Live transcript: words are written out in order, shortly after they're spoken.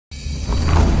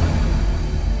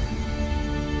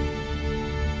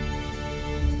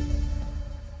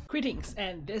Greetings,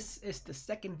 and this is the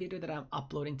second video that I'm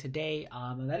uploading today.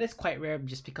 That is quite rare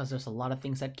just because there's a lot of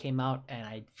things that came out, and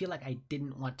I feel like I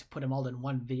didn't want to put them all in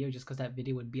one video just because that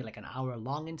video would be like an hour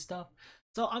long and stuff.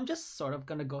 So I'm just sort of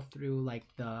gonna go through like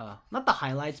not the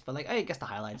highlights, but like I guess the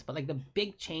highlights, but like the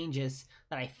big changes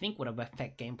that I think would have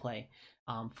affect gameplay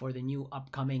for the new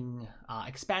upcoming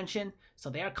expansion. So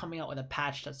they are coming out with a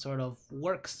patch that sort of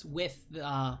works with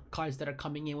the cards that are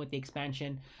coming in with the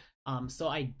expansion. So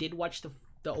I did watch the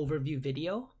overview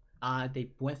video.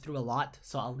 They went through a lot,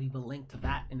 so I'll leave a link to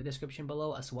that in the description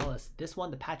below, as well as this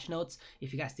one, the patch notes,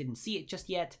 if you guys didn't see it just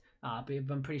yet. But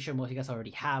I'm pretty sure most of you guys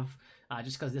already have,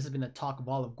 just because this has been the talk of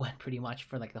all of Gwent pretty much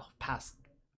for like the past,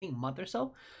 I think, month or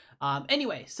so.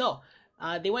 Anyway, so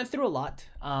they went through a lot.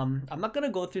 I'm not gonna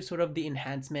go through sort of the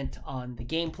enhancement on the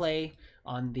gameplay,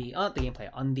 on the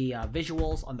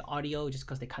visuals, on the audio, just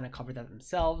because they kind of covered that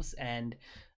themselves. And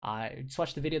just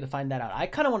watch the video to find that out. I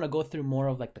kind of want to go through more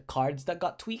of like the cards that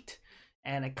got tweaked,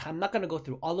 and I'm not going to go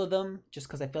through all of them just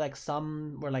because I feel like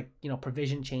some were like, you know,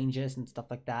 provision changes and stuff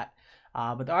like that.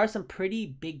 But there are some pretty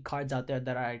big cards out there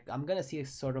that I'm going to see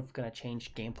is sort of going to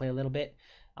change gameplay a little bit.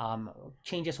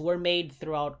 Changes were made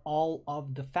throughout all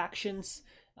of the factions.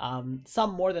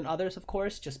 Some more than others, of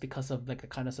course, just because of like the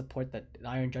kind of support that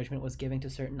Iron Judgement was giving to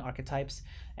certain archetypes,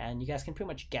 and you guys can pretty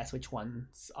much guess which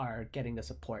ones are getting the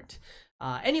support.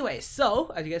 Anyway,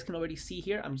 so as you guys can already see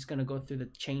here, I'm just gonna go through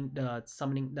the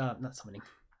summoning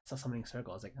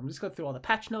circles. Like, I'm just going through all the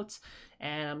patch notes,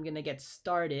 and I'm gonna get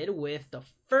started with the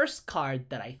first card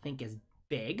that I think is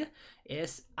big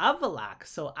is Avalak.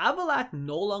 So Avalak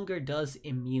no longer does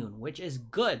immune, which is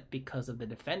good because of the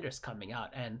defenders coming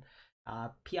out. And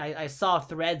I saw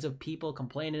threads of people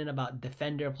complaining about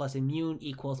defender plus immune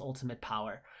equals ultimate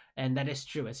power, and that is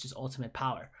true. It's just ultimate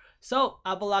power. So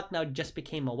Avalak now just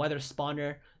became a weather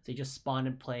spawner, so you just spawn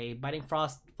and play Biting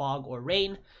Frost, Fog, or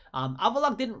Rain.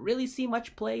 Avalak didn't really see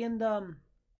much play in the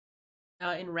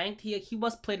in ranked. He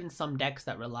was played in some decks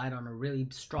that relied on a really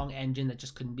strong engine that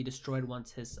just couldn't be destroyed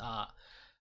once his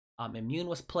immune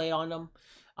was played on him.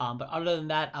 But other than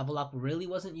that, Avalak really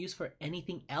wasn't used for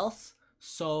anything else.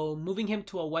 So moving him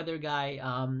to a weather guy,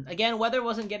 again, weather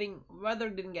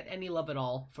didn't get any love at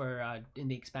all for in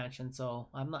the expansion. So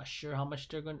I'm not sure how much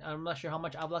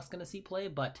Avalak's gonna see play,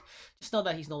 but just know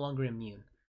that he's no longer immune,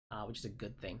 which is a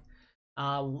good thing.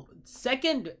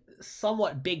 Second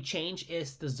somewhat big change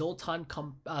is the Zoltan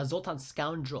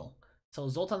Scoundrel. So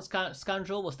Zoltan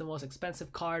Scoundrel was the most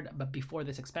expensive card, but before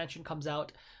this expansion comes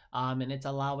out, and it's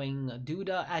allowing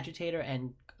Duda, Agitator,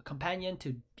 and Companion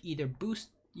to either boost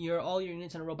all your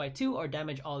units in a row by 2 or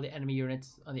damage all the enemy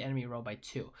units on the enemy row by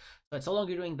 2. So it's no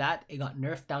longer doing that. It got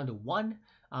nerfed down to 1,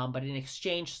 but in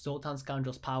exchange, Zoltan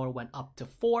Scoundrel's power went up to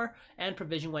 4 and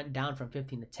provision went down from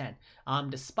 15 to 10.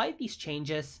 Despite these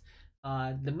changes,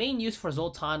 the main use for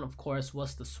Zoltan, of course,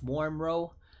 was the Swarm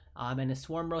row. And the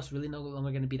Swarm row is really no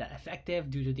longer going to be that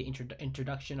effective due to the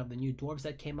introduction of the new dwarves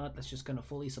that came out. That's just going to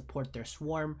fully support their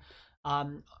Swarm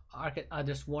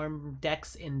their Swarm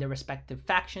decks in their respective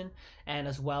faction, and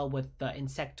as well with the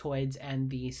Insectoids and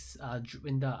these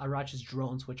in the Arach's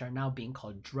drones, which are now being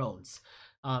called drones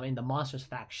in the monsters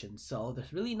faction. So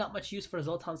there's really not much use for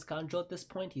Zoltan Scoundrel at this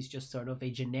point. He's just sort of a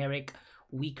generic,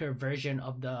 weaker version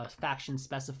of the faction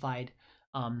specified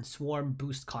Swarm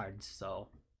boost cards. So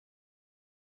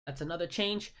that's another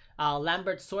change.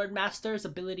 Lambert's Swordmaster's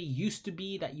ability used to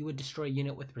be that you would destroy a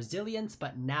unit with resilience,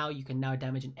 but now you can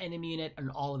damage an enemy unit and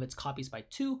all of its copies by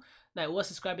 2. Now, it was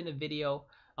described in the video.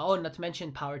 Oh, not to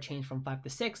mention power changed from 5 to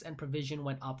 6, and provision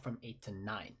went up from 8 to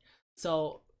 9.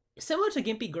 So similar to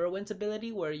Gimpy Gerwin's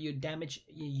ability, where you damage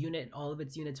a unit, all of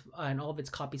its units, and all of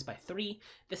its copies by 3.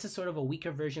 This is sort of a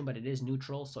weaker version, but it is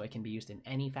neutral, so it can be used in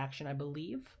any faction, I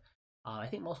believe. I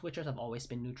think most Witchers have always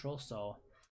been neutral, so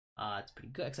it's pretty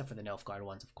good, except for the Nilfgaard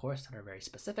ones, of course, that are very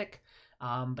specific.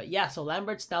 But yeah, so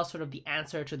Lambert's now sort of the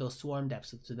answer to those Swarm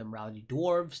decks, to the Morality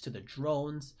Dwarves, to the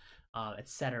drones,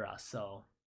 etc. So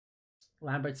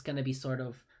Lambert's gonna be sort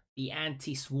of the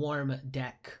anti-Swarm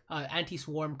deck,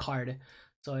 anti-Swarm card.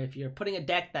 So if you're putting a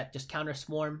deck that just counter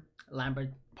Swarm,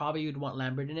 Lambert, probably you'd want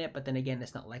Lambert in it, but then again,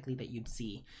 it's not likely that you'd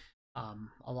see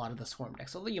a lot of the Swarm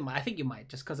decks. Although you might, I think you might,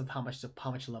 just because of how much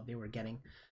love they were getting.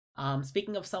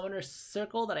 Speaking of Summoner's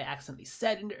Circle that I accidentally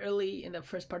said in the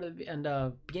first part of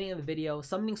the beginning of the video,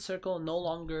 Summoning Circle no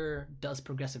longer does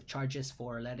progressive charges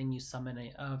for letting you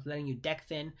summon letting you deck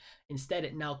thin. Instead,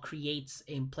 it now creates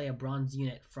and play a bronze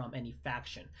unit from any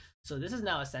faction. So this is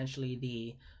now essentially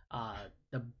the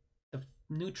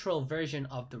neutral version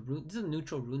of the rune. This is a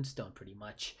neutral runestone pretty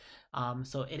much.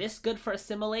 So it is good for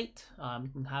Assimilate. You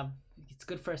can have, it's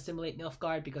good for Assimilate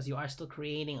Nilfgaard because you are still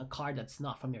creating a card that's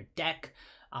not from your deck.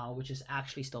 which is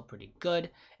actually still pretty good.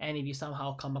 And if you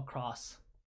somehow come across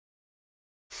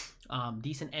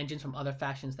decent engines from other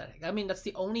factions, that I mean, that's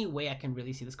the only way I can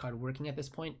really see this card working at this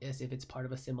point, is if it's part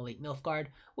of Assimilate Nilfgaard,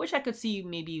 which I could see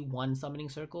maybe one summoning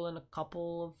circle and a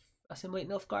couple of Assimilate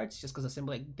Nilfgaards, just because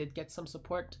Assimilate did get some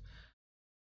support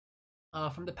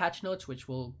from the patch notes, which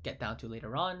we'll get down to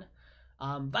later on.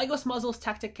 Vigos Muzzle's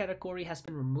tactic category has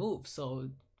been removed, so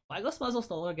Vigos Muzzle's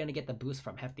no longer going to get the boost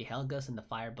from Hefty Helgas and the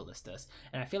Fire Ballistas,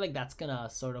 and I feel like that's going to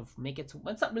sort of make it's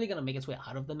not really going to make its way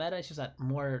out of the meta, it's just that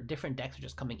more different decks are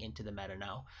just coming into the meta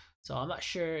now. So I'm not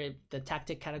sure if the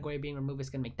tactic category being removed is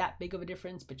going to make that big of a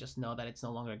difference, but just know that it's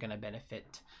no longer going to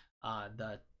benefit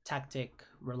the tactic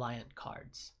reliant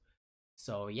cards.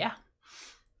 So yeah.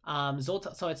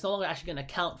 Zoltan, so it's no longer actually going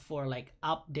to count for like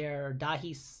up their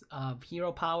Dahi's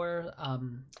hero power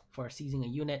for seizing a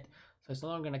unit, so it's no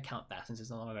longer going to count that since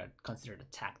it's no longer considered a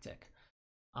tactic.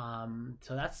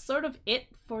 So that's sort of it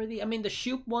for the, I mean, the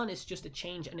Shoop one is just a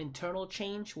change, an internal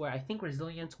change, where I think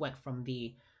Resilience went from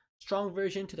the strong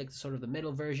version to like sort of the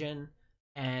middle version,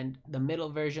 and the middle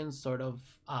version sort of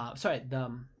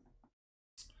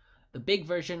the big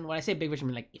version, when I say big version, I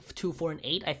mean like 2, 4, and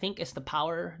 8, I think is the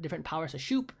power, different powers of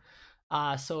Shoop.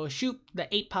 So Shoop,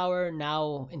 the 8 power,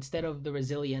 now instead of the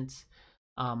Resilience,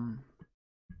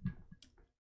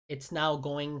 it's now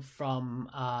going from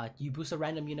you boost a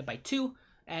random unit by 2,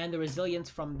 and the Resilience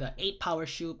from the 8 power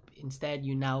Shoop, instead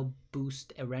you now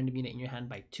boost a random unit in your hand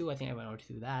by 2. I think I went over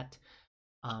to do that.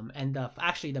 And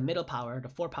actually the middle power, the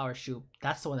 4 power Shoop,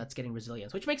 that's the one that's getting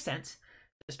Resilience, which makes sense.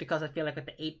 Just because I feel like with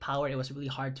the 8 power, it was really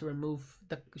hard to remove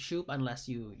the Shoop unless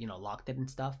you locked it and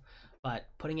stuff. But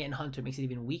putting it in Hunter makes it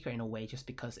even weaker in a way, just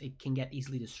because it can get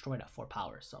easily destroyed at 4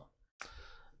 power. So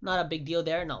not a big deal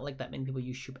there. Not like that many people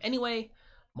use Shoop anyway.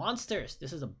 Monsters.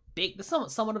 This is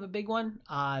somewhat of a big one.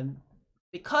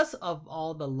 Because of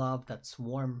all the love that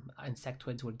Swarm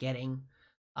Insectoids were getting,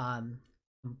 I'm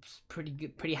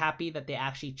pretty happy that they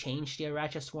actually changed the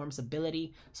Aracha Swarm's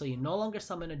ability, so you no longer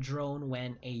summon a drone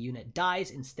when a unit dies.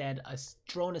 Instead, a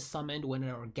drone is summoned when an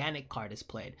organic card is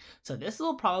played. So this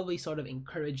will probably sort of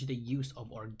encourage the use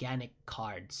of organic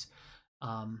cards.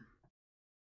 In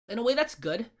a way, that's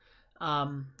good.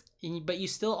 But you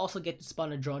still also get to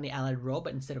spawn a drone in the allied row,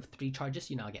 but instead of 3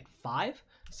 charges, you now get 5.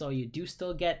 So you do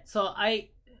still get...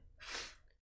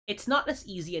 It's not as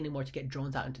easy anymore to get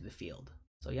drones out into the field.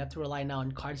 So you have to rely now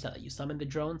on cards that let you summon the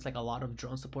drones, like a lot of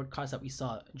drone support cards that we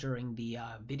saw during the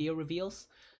video reveals.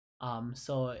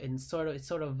 So it's sort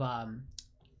of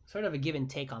a give and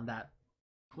take on that.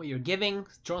 What you're giving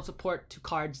drone support to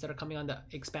cards that are coming on the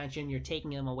expansion, you're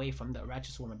taking them away from the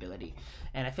Ratchet Swarm ability.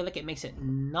 And I feel like it makes it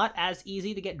not as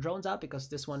easy to get drones out, because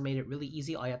this one made it really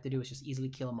easy. All you have to do is just easily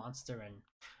kill a monster and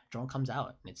drone comes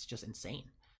out. It's just insane.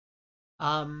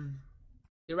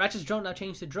 The Ratchet's drone now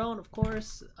changed to drone, of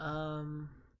course.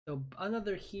 So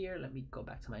another here, let me go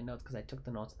back to my notes because I took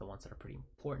the notes, the ones that are pretty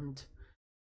important.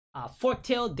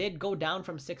 Forktail did go down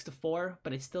from 6 to 4,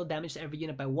 but it still damaged every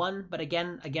unit by 1. But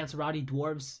again, against Rowdy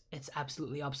Dwarves, it's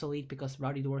absolutely obsolete, because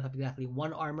Rowdy Dwarves have exactly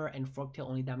 1 armor and Forktail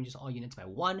only damages all units by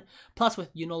 1. Plus,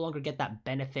 you no longer get that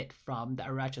benefit from the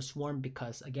Aracha Swarm,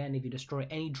 because again, if you destroy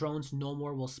any drones, no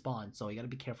more will spawn. So you gotta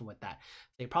be careful with that.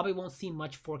 So you probably won't see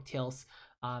much Forktails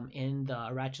in the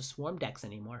Aracha Swarm decks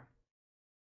anymore.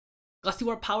 Gusty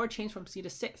War power changed from 3 to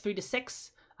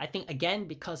 6. I think again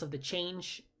because of the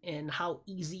change in how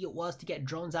easy it was to get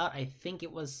drones out. I think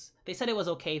it was, they said it was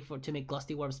okay to make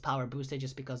Gusty Warp's power boosted,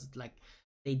 just because like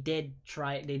they did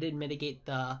mitigate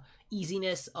the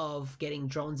easiness of getting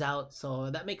drones out, so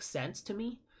that makes sense to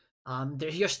me.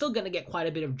 You're still gonna get quite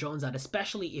a bit of drones out,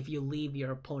 especially if you leave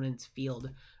your opponent's field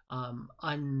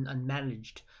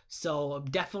unmanaged. So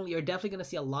you're definitely gonna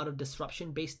see a lot of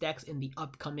disruption based decks in the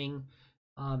upcoming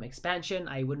expansion.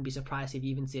 I wouldn't be surprised if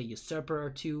you even see a Usurper or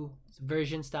 2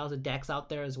 version styles of decks out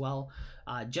there as well,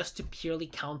 just to purely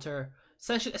counter.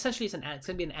 Essentially, it's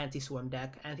gonna be an anti-swarm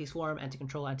deck, anti-swarm,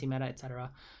 anti-control, anti-meta,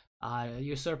 etc.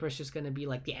 Usurper is just gonna be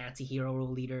like the anti-hero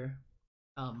leader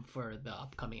for the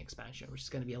upcoming expansion, which is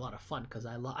gonna be a lot of fun, because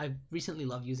I've recently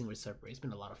loved using Usurper. It's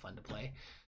been a lot of fun to play.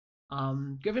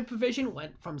 Griffin Provision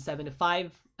went from 7 to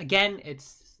 5. Again,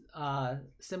 it's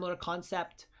similar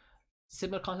concept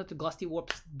to Gusty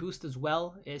Warp's boost as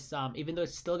well. Is even though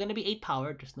it's still going to be 8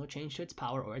 power, there's no change to its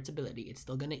power or its ability. It's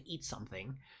still going to eat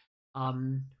something.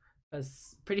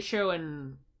 Because pretty sure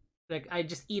when like I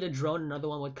just eat a drone, another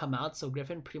one would come out. So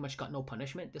Griffin pretty much got no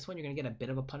punishment. This one you're going to get a bit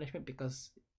of a punishment, because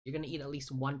you're going to eat at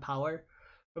least 1 power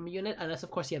from a unit, unless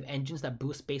of course you have engines that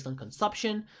boost based on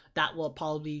consumption. That will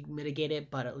probably mitigate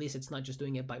it, but at least it's not just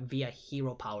doing it via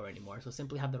hero power anymore. So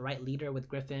simply have the right leader with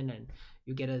Griffin and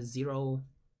you get a 0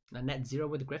 a net 0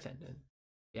 with Griffin. And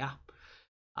yeah.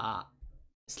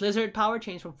 Slizzard power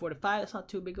changed from 4 to 5. That's not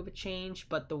too big of a change,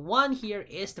 but the one here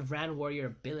is the Vran Warrior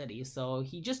ability. So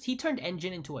he turned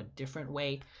engine into a different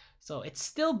way. So it's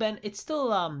still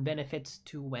benefits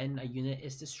to when a unit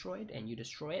is destroyed and you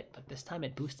destroy it, but this time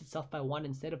it boosts itself by 1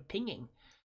 instead of pinging.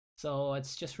 So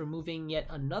it's just removing yet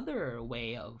another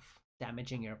way of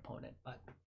damaging your opponent, but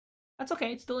that's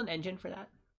okay. It's still an engine for that.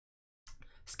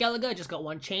 Skellige just got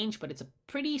 1 change, but it's a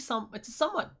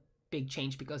somewhat big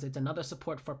change because it's another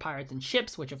support for pirates and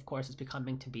ships, which of course is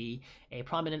becoming to be a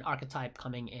prominent archetype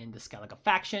coming in the Skellige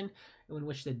faction, in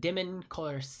which the Demon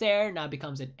Corsair now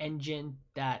becomes an engine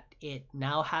that it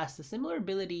now has the similar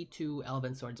ability to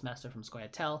Elven Swordsmaster from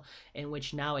scoia'tael, in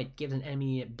which now it gives an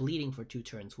enemy bleeding for 2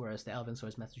 turns, whereas the Elven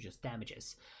Swordsmaster just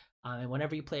damages. And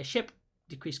whenever you play a ship,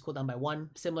 decrease cooldown by 1,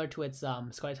 similar to its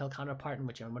scoia'tael counterpart, in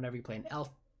which whenever you play an elf,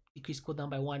 decrease cooldown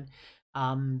by 1.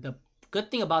 The good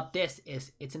thing about this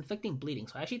is it's inflicting bleeding,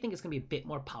 so I actually think it's going to be a bit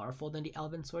more powerful than the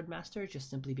Elven Swordmaster, just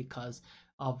simply because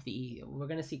of we're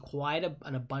going to see quite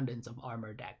an abundance of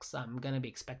armor decks. I'm going to be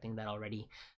expecting that already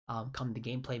come the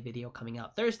gameplay video coming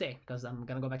out Thursday, because I'm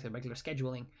going to go back to the regular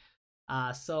scheduling.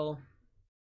 So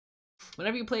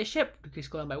whenever you play a ship, decrease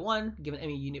cooldown by 1, give an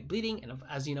enemy unit bleeding, and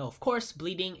as you know, of course,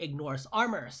 bleeding ignores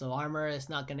armor, so armor is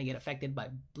not going to get affected by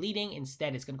bleeding.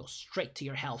 Instead, it's going to go straight to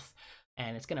your health,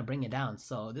 and it's going to bring it down.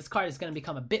 So this card is going to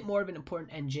become a bit more of an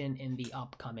important engine in the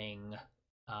upcoming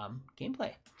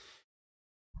gameplay.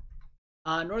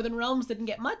 Northern Realms didn't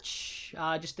get much.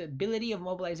 Just the ability of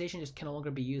mobilization just can no longer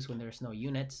be used when there's no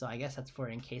units, so I guess that's for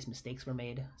in case mistakes were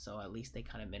made, so at least they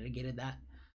kind of mitigated that.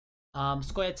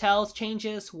 scoia'tael's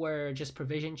changes were just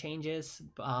provision changes.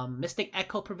 Mystic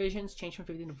Echo provisions changed from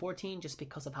 15 to 14 just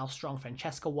because of how strong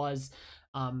Francesca was.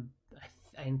 I'm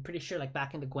pretty sure like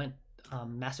back in the Gwent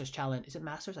Masters Challenge, is it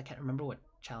Masters? I can't remember what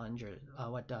challenge or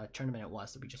what tournament it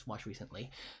was that we just watched recently.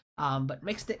 But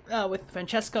mixed it with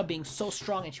Francesca being so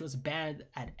strong, and she was banned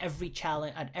at every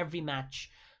challenge, at every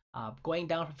match. Going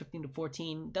down from 15 to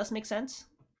 14 does make sense.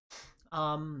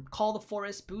 Call the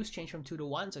Forest boost changed from 2 to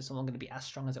 1, so it's no longer going to be as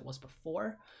strong as it was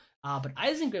before. But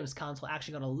Isengrim's Council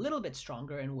actually got a little bit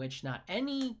stronger, in which not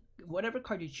whatever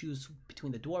card you choose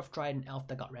between the Dwarf, Dryad, and Elf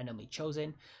that got randomly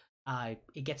chosen,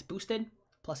 it gets boosted.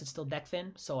 Plus, it's still deck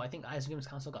thin, so I think Isengrim's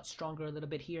Council got stronger a little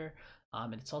bit here.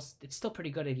 And it's still pretty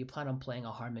good if you plan on playing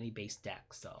a Harmony-based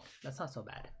deck, so that's not so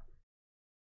bad.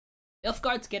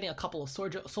 Nilfgaard's getting a couple of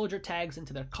soldier tags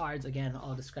into their cards. Again,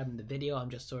 I'll describe in the video.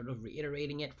 I'm just sort of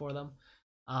reiterating it for them.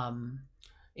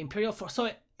 Imperial Force.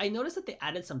 So I noticed that they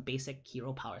added some basic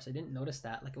hero powers. I didn't notice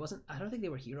that. Like, I don't think they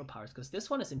were hero powers, because this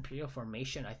one is Imperial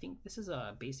Formation. I think this is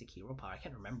a basic hero power. I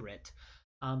can't remember it.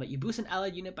 But you boost an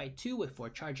allied unit by 2 with 4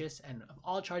 charges, and if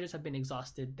all charges have been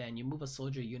exhausted, then you move a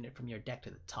soldier unit from your deck to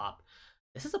the top.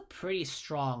 This is a pretty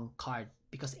strong card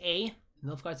because A,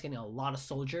 Nilfgaard's getting a lot of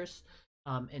soldiers,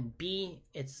 and B,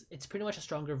 it's pretty much a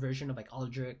stronger version of like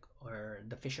Aldrich or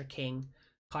the Fisher King,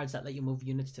 cards that let you move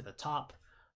units to the top.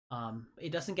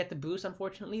 It doesn't get the boost,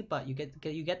 unfortunately, but you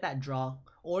get that draw,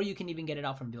 or you can even get it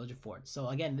out from Village of Forts. So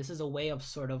again, this is a way of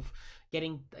sort of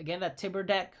getting that Tibber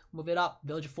deck, move it up,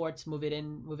 Village of Forts, move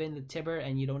in the Tibber,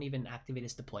 and you don't even activate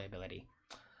its deployability.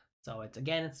 So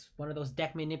it's one of those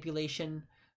deck manipulation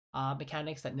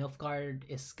mechanics that Nilfgaard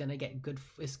is gonna get good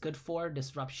for.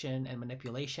 Disruption and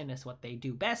manipulation is what they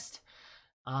do best.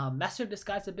 Master of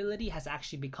Disguise ability has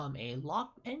actually become a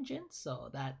lock engine, so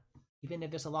that even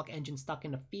if there's a lock engine stuck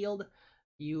in the field,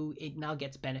 it now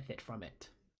gets benefit from it.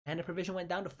 And the provision went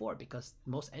down to 4 because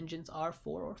most engines are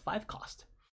 4 or 5 cost.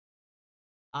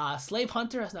 Slave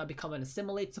Hunter has now become an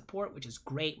assimilate support, which is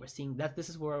great. We're seeing that this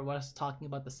is where I was talking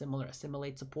about the similar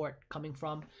assimilate support coming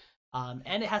from.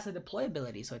 And it has a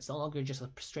deployability, so it's no longer just a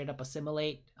straight up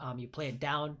assimilate. You play it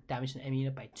down, damage an enemy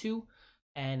unit by 2,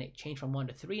 and it changed from 1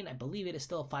 to 3, and I believe it is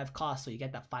still a 5 cost, so you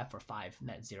get that 5 for 5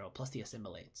 net 0 plus the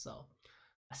assimilate. So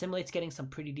assimilate's getting some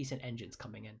pretty decent engines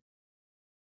coming in.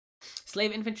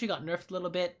 Slave Infantry got nerfed a little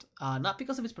bit, not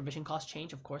because of its provision cost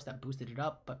change, of course that boosted it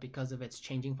up, but because of its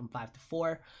changing from 5 to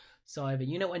 4. So if a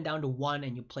unit went down to 1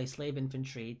 and you play Slave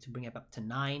Infantry to bring it up to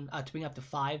 9, to bring it up to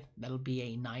 5, that'll be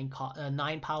a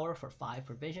 9 power for 5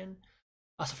 provision.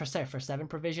 For 7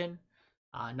 provision.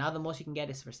 Now the most you can get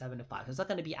is for 7 to 5. So it's not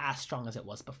going to be as strong as it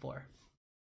was before.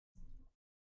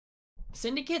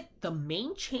 Syndicate, the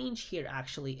main change here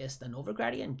actually is the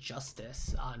Novigradian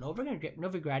Justice.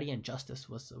 Novigradian Justice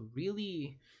was a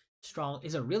really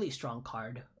strong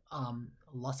card.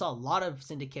 Saw a lot of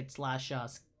Syndicate /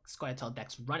 scoia'tael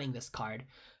decks running this card.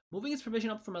 Moving its provision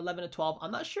up from 11 to 12,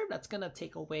 I'm not sure if that's gonna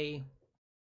take away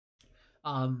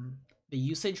the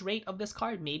usage rate of this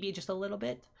card, maybe just a little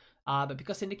bit. But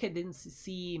because Syndicate didn't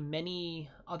see many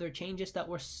other changes that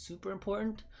were super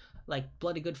important, like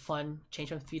Bloody Good Fun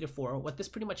changed from 3 to 4. What this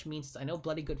pretty much means is, I know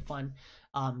Bloody Good Fun,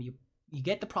 you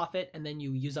get the profit and then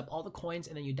you use up all the coins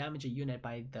and then you damage a unit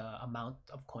by the amount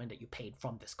of coin that you paid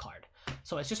from this card.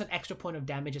 So it's just an extra point of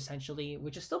damage essentially,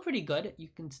 which is still pretty good. You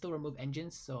can still remove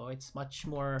engines, so it's much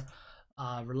more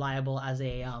reliable as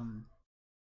a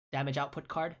damage output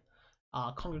card.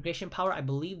 Congregation Power, I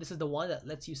believe this is the one that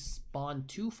lets you spawn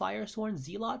 2 Firesworn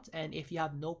Zealots, and if you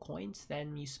have no coins,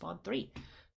 then you spawn 3.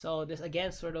 So this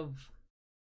again sort of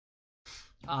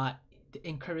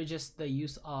encourages the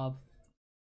use of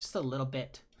just a little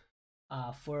bit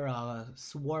for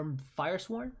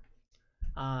Firesworn.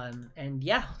 And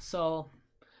yeah, so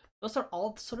those are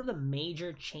all sort of the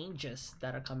major changes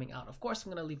that are coming out. Of course,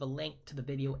 I'm going to leave a link to the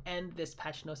video and this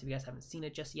patch notes if you guys haven't seen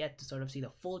it just yet to sort of see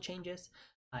the full changes.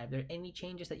 If there are any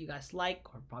changes that you guys like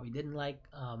or probably didn't like,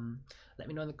 let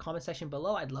me know in the comment section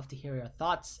below. I'd love to hear your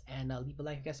thoughts, and leave a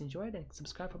like if you guys enjoyed and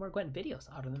subscribe for more Gwent videos.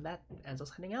 Other than that, Enzo's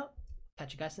heading out.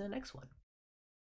 Catch you guys in the next one.